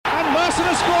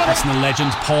Arsenal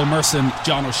legends Paul Merson,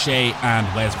 John O'Shea and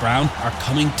Wes Brown are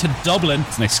coming to Dublin.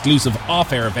 It's an exclusive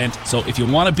off-air event, so if you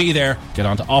want to be there, get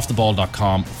on to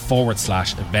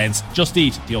offtheball.com/events. Just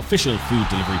Eat, the official food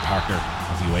delivery partner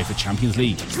of the UEFA Champions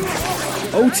League.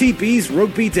 OTB's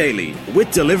Rugby Daily with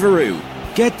Deliveroo.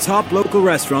 Get top local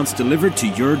restaurants delivered to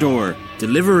your door.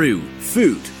 Deliveroo.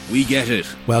 Food. We get it.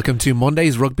 Welcome to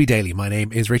Monday's Rugby Daily. My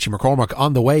name is Richie McCormack.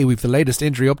 On the way, we've the latest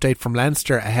injury update from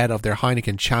Leinster ahead of their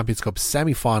Heineken Champions Cup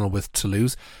semi-final with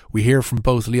Toulouse. We hear from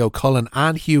both Leo Cullen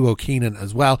and Hugo Keenan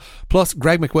as well. Plus,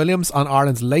 Greg McWilliams on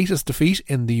Ireland's latest defeat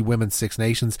in the Women's Six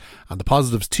Nations and the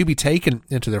positives to be taken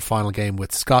into their final game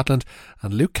with Scotland.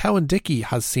 And Luke Cowan-Dickie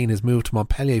has seen his move to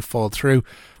Montpellier fall through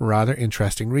for rather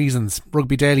interesting reasons.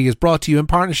 Rugby Daily is brought to you in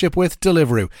partnership with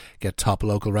Deliveroo. Get top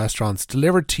local restaurants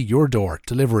delivered to your door.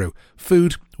 Deliveroo.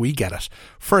 Food, we get it.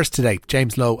 First today,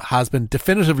 James Lowe has been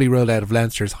definitively ruled out of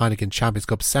Leinster's Heineken Champions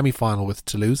Cup semi-final with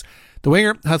Toulouse. The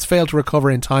winger has failed to recover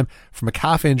in time from a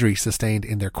calf injury sustained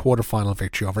in their quarter-final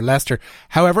victory over Leicester.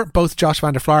 However, both Josh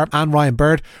van der Flier and Ryan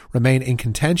Bird remain in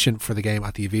contention for the game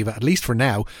at the Aviva, at least for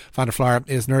now. Van der Flier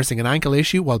is nursing an ankle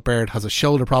issue while Bird has a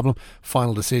shoulder problem.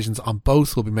 Final decisions on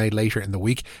both will be made later in the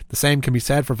week. The same can be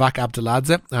said for Vak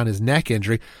Abdeladze and his neck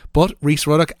injury, but Rhys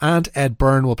Ruddock and Ed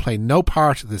Byrne will play no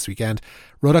part this weekend.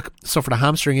 Ruddock suffered a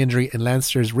hamstring injury in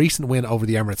Leinster's recent win over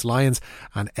the Emirates Lions,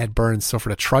 and Ed Burns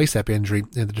suffered a tricep injury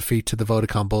in the defeat to the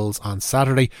Vodacom Bulls on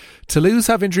Saturday. Toulouse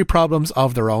have injury problems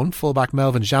of their own. Fullback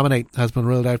Melvin Jaminet has been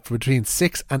ruled out for between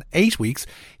 6 and 8 weeks.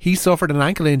 He suffered an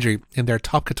ankle injury in their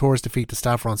top 14 defeat to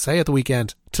Stade Francais at the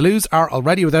weekend. Toulouse are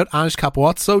already without Anish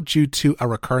Kapwatso due to a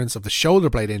recurrence of the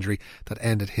shoulder blade injury that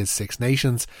ended his Six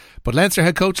Nations. But Leinster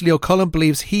head coach Leo Cullen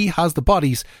believes he has the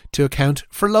bodies to account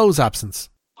for Lowe's absence.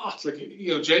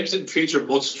 James didn't feature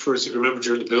much for us, if you remember,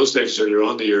 during the Bill stage earlier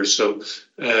on the year. So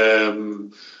because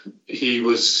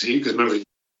remember,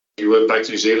 he went back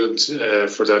to New Zealand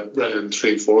for that round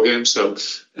 3 and 4 games. So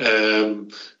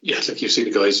you've seen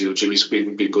the guys. Jimmy's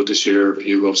been good this year.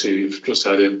 Hugo, obviously, you've just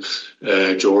had in.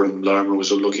 Jordan Larmour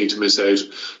was unlucky to miss out,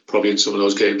 probably in some of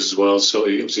those games as well. So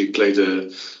he obviously played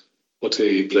the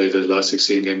last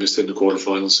 16 game, missed in the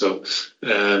quarterfinals. So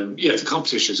the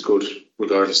competition is good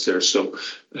regardless there. So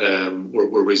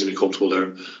we're reasonably comfortable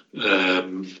there.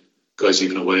 Guys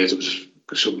even away, there was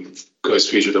some guys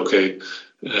featured okay.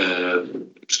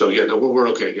 We're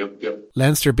okay. Yeah.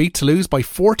 Leinster beat Toulouse by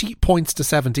 40 points to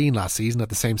 17 last season at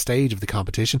the same stage of the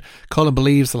competition. Cullen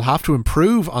believes they'll have to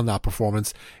improve on that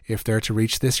performance if they're to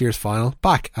reach this year's final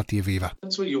back at the Aviva.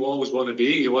 That's what you always want to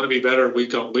be. You want to be better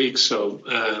week on week. So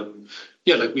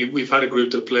we've had a group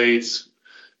that played,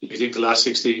 if you think the last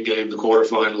 16 game, the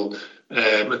quarterfinal,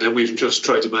 and then we've just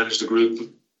tried to manage the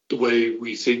group the way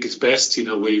we think is best. A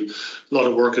lot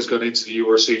of work has gone into the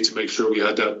URC to make sure we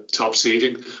had that top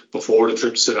seeding before the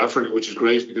trip to South Africa, which is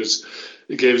great because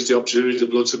it gave us the opportunity to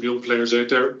blood some young players out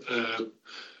there.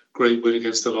 Great win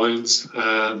against the Lions.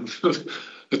 A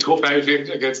tough outing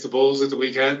against the Bulls at the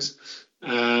weekend.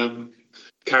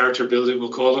 Character building,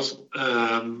 we'll call it,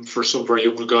 for some of our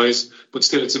younger guys. But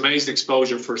still, it's amazing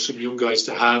exposure for some young guys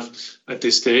to have at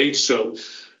this stage. So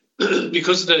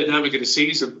because of the dynamic of the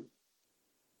season,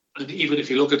 and even if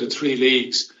you look at the 3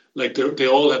 leagues, they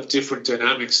all have different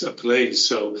dynamics at play.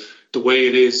 So the way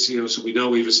it is, so we know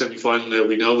we have a semi-final now.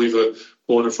 We know we have a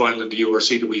quarter-final in the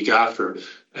URC the week after.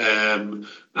 We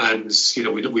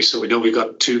know we've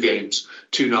got 2 games,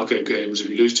 2 knockout games. If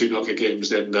you lose 2 knockout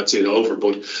games, then that's it over.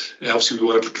 But obviously we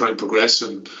want to try and progress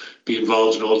and be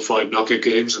involved in all 5 knockout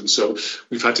games. And so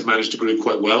we've had to manage the group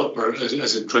quite well, or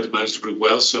as in try to manage the group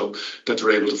well so that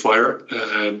they're able to fire.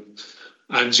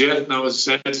 As I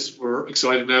said, we're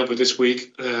excited now about this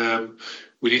week.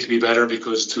 We need to be better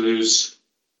because Toulouse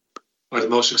are the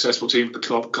most successful team in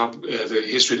the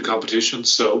history of the competition.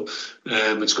 So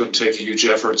it's going to take a huge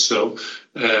effort. So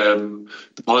the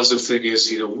positive thing is,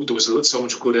 there was so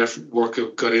much good work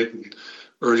got in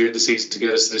earlier in the season to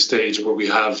get us to this stage where we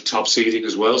have top seeding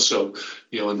as well. So,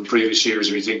 in the previous years,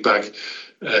 if you think back,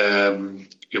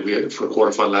 we had, for a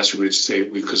quarterfinal last year,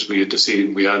 because we had the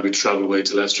seeding we'd travel away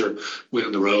to Leicester, win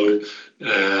on the road.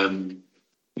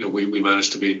 We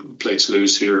managed to play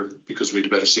Toulouse here because we had a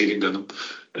better seeding than them.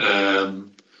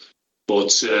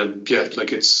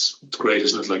 It's great,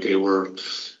 isn't it? We're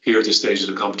here at this stage of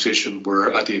the competition.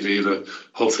 We're at the Aviva.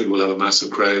 Hopefully we'll have a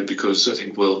massive crowd because I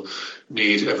think we'll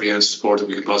need every ounce of support that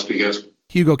we can possibly get.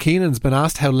 Hugo Keenan's been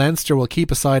asked how Leinster will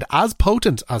keep a side as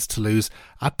potent as Toulouse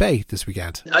at bay this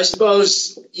weekend. I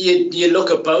suppose you look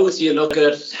at both. You look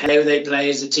at how they play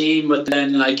as a team, but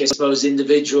then I suppose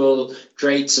individual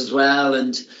traits as well.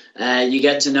 And you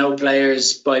get to know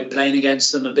players by playing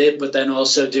against them a bit, but then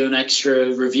also do an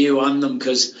extra review on them,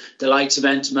 because the likes of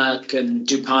Entamac and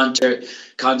DuPont are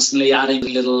constantly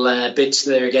adding little bits to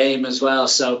their game as well.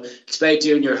 So it's about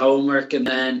doing your homework and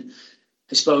then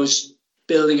I suppose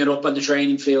building it up on the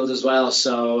training field as well.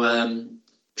 So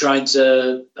trying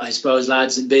to, I suppose,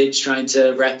 lads and bids trying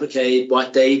to replicate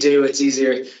what they do. It's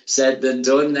easier said than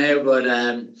done now, but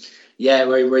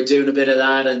we're doing a bit of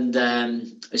that, and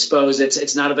I suppose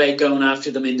it's not about going after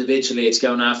them individually, it's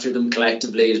going after them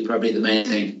collectively is probably the main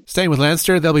thing. Staying with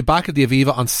Leinster, they'll be back at the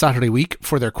Aviva on Saturday week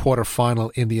for their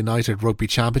quarter-final in the United Rugby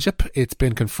Championship. It's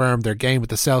been confirmed their game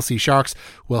with the South Sea Sharks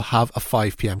will have a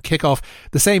 5pm kickoff.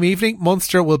 The same evening,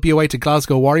 Munster will be away to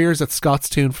Glasgow Warriors at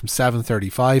Scottstown from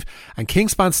 7:35, and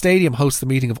Kingspan Stadium hosts the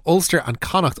meeting of Ulster and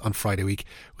Connacht on Friday week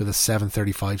with a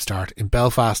 7:35 start in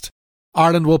Belfast.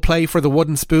 Ireland will play for the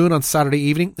Wooden Spoon on Saturday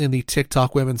evening in the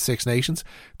TikTok Women's Six Nations.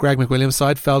 Greg McWilliams'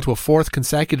 side fell to a fourth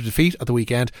consecutive defeat at the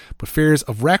weekend, but fears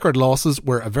of record losses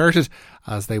were averted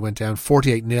as they went down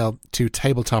 48-0 to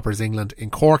table toppers England in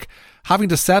Cork. Having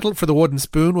to settle for the Wooden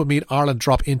Spoon would mean Ireland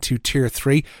drop into Tier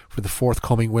 3 for the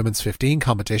forthcoming Women's 15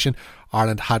 competition.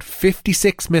 Ireland had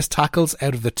 56 missed tackles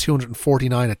out of the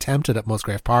 249 attempted at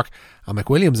Musgrave Park, and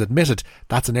McWilliams admitted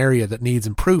that's an area that needs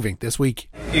improving this week.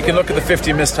 You can look at the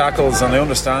 50 missed tackles, and I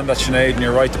understand that, Sinead, and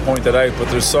you're right to point that out, but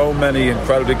there's so many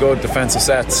incredibly good defensive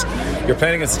sets. You're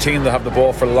playing against a team that have the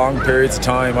ball for long periods of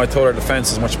time. I thought our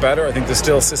defence is much better. I think there's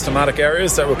still systematic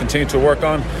areas that we'll continue to work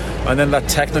on, and then that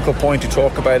technical point you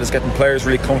talk about is getting players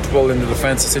really comfortable in the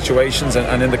defensive situations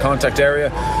and in the contact area.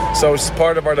 So it's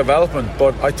part of our development,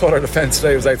 but I thought our defence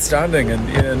today was outstanding,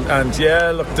 and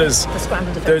yeah, look, there's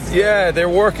they're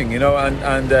working,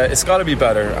 and it's got to be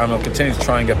better, and we'll continue to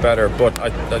try and get better. But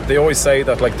they always say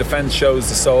that defence shows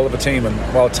the soul of a team, and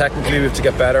while technically we have to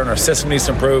get better and our system needs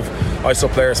to improve, I saw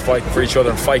players fighting for each other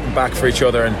and fighting back for each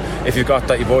other, and if you've got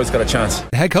that, you've always got a chance.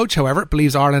 The head coach, however,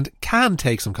 believes Ireland can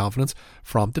take some confidence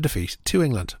from the defeat to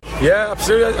England. Yeah,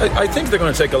 absolutely. I think they're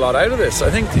going to take a lot out of this. I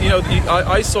think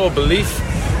I saw belief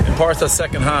in parts of that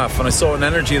second half, and I saw an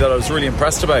energy that I was really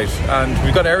impressed about, and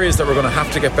we've got areas that we're going to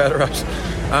have to get better at,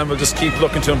 and we'll just keep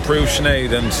looking to improve,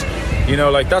 Sinead. And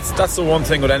that's the one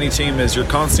thing with any team, is you're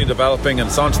constantly developing and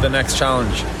it's on to the next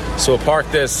challenge. So we'll park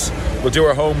this, we'll do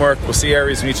our homework, we'll see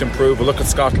areas we need to improve, we'll look at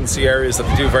Scotland, see areas that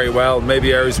they do very well,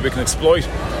 maybe areas we can exploit,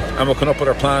 and we'll come up with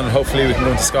our plan, and hopefully we can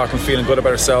go into Scotland feeling good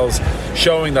about ourselves,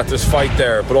 showing that there's fight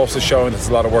there, but also showing that there's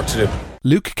a lot of work to do.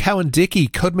 Luke Cowan-Dickie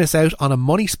could miss out on a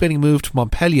money-spinning move to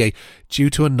Montpellier due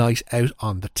to a night out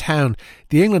on the town.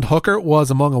 The England hooker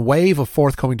was among a wave of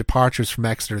forthcoming departures from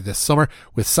Exeter this summer,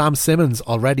 with Sam Simmons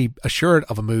already assured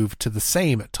of a move to the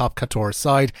same top couture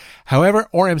side. However,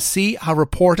 RMC have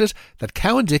reported that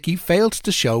Cowan-Dickie failed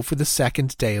to show for the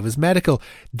second day of his medical.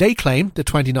 They claim the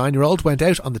 29-year-old went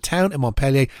out on the town in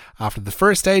Montpellier after the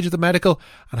first stage of the medical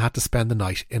and had to spend the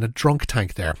night in a drunk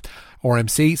tank there.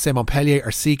 RMC say Montpellier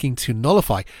are seeking to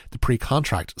nullify the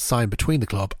pre-contract signed between the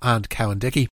club and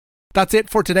Cowan-Dickie. That's it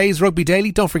for today's Rugby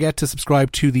Daily. Don't forget to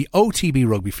subscribe to the OTB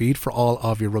Rugby feed for all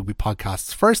of your rugby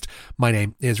podcasts first. My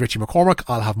name is Richie McCormack.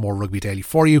 I'll have more Rugby Daily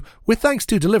for you, with thanks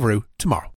to Deliveroo tomorrow.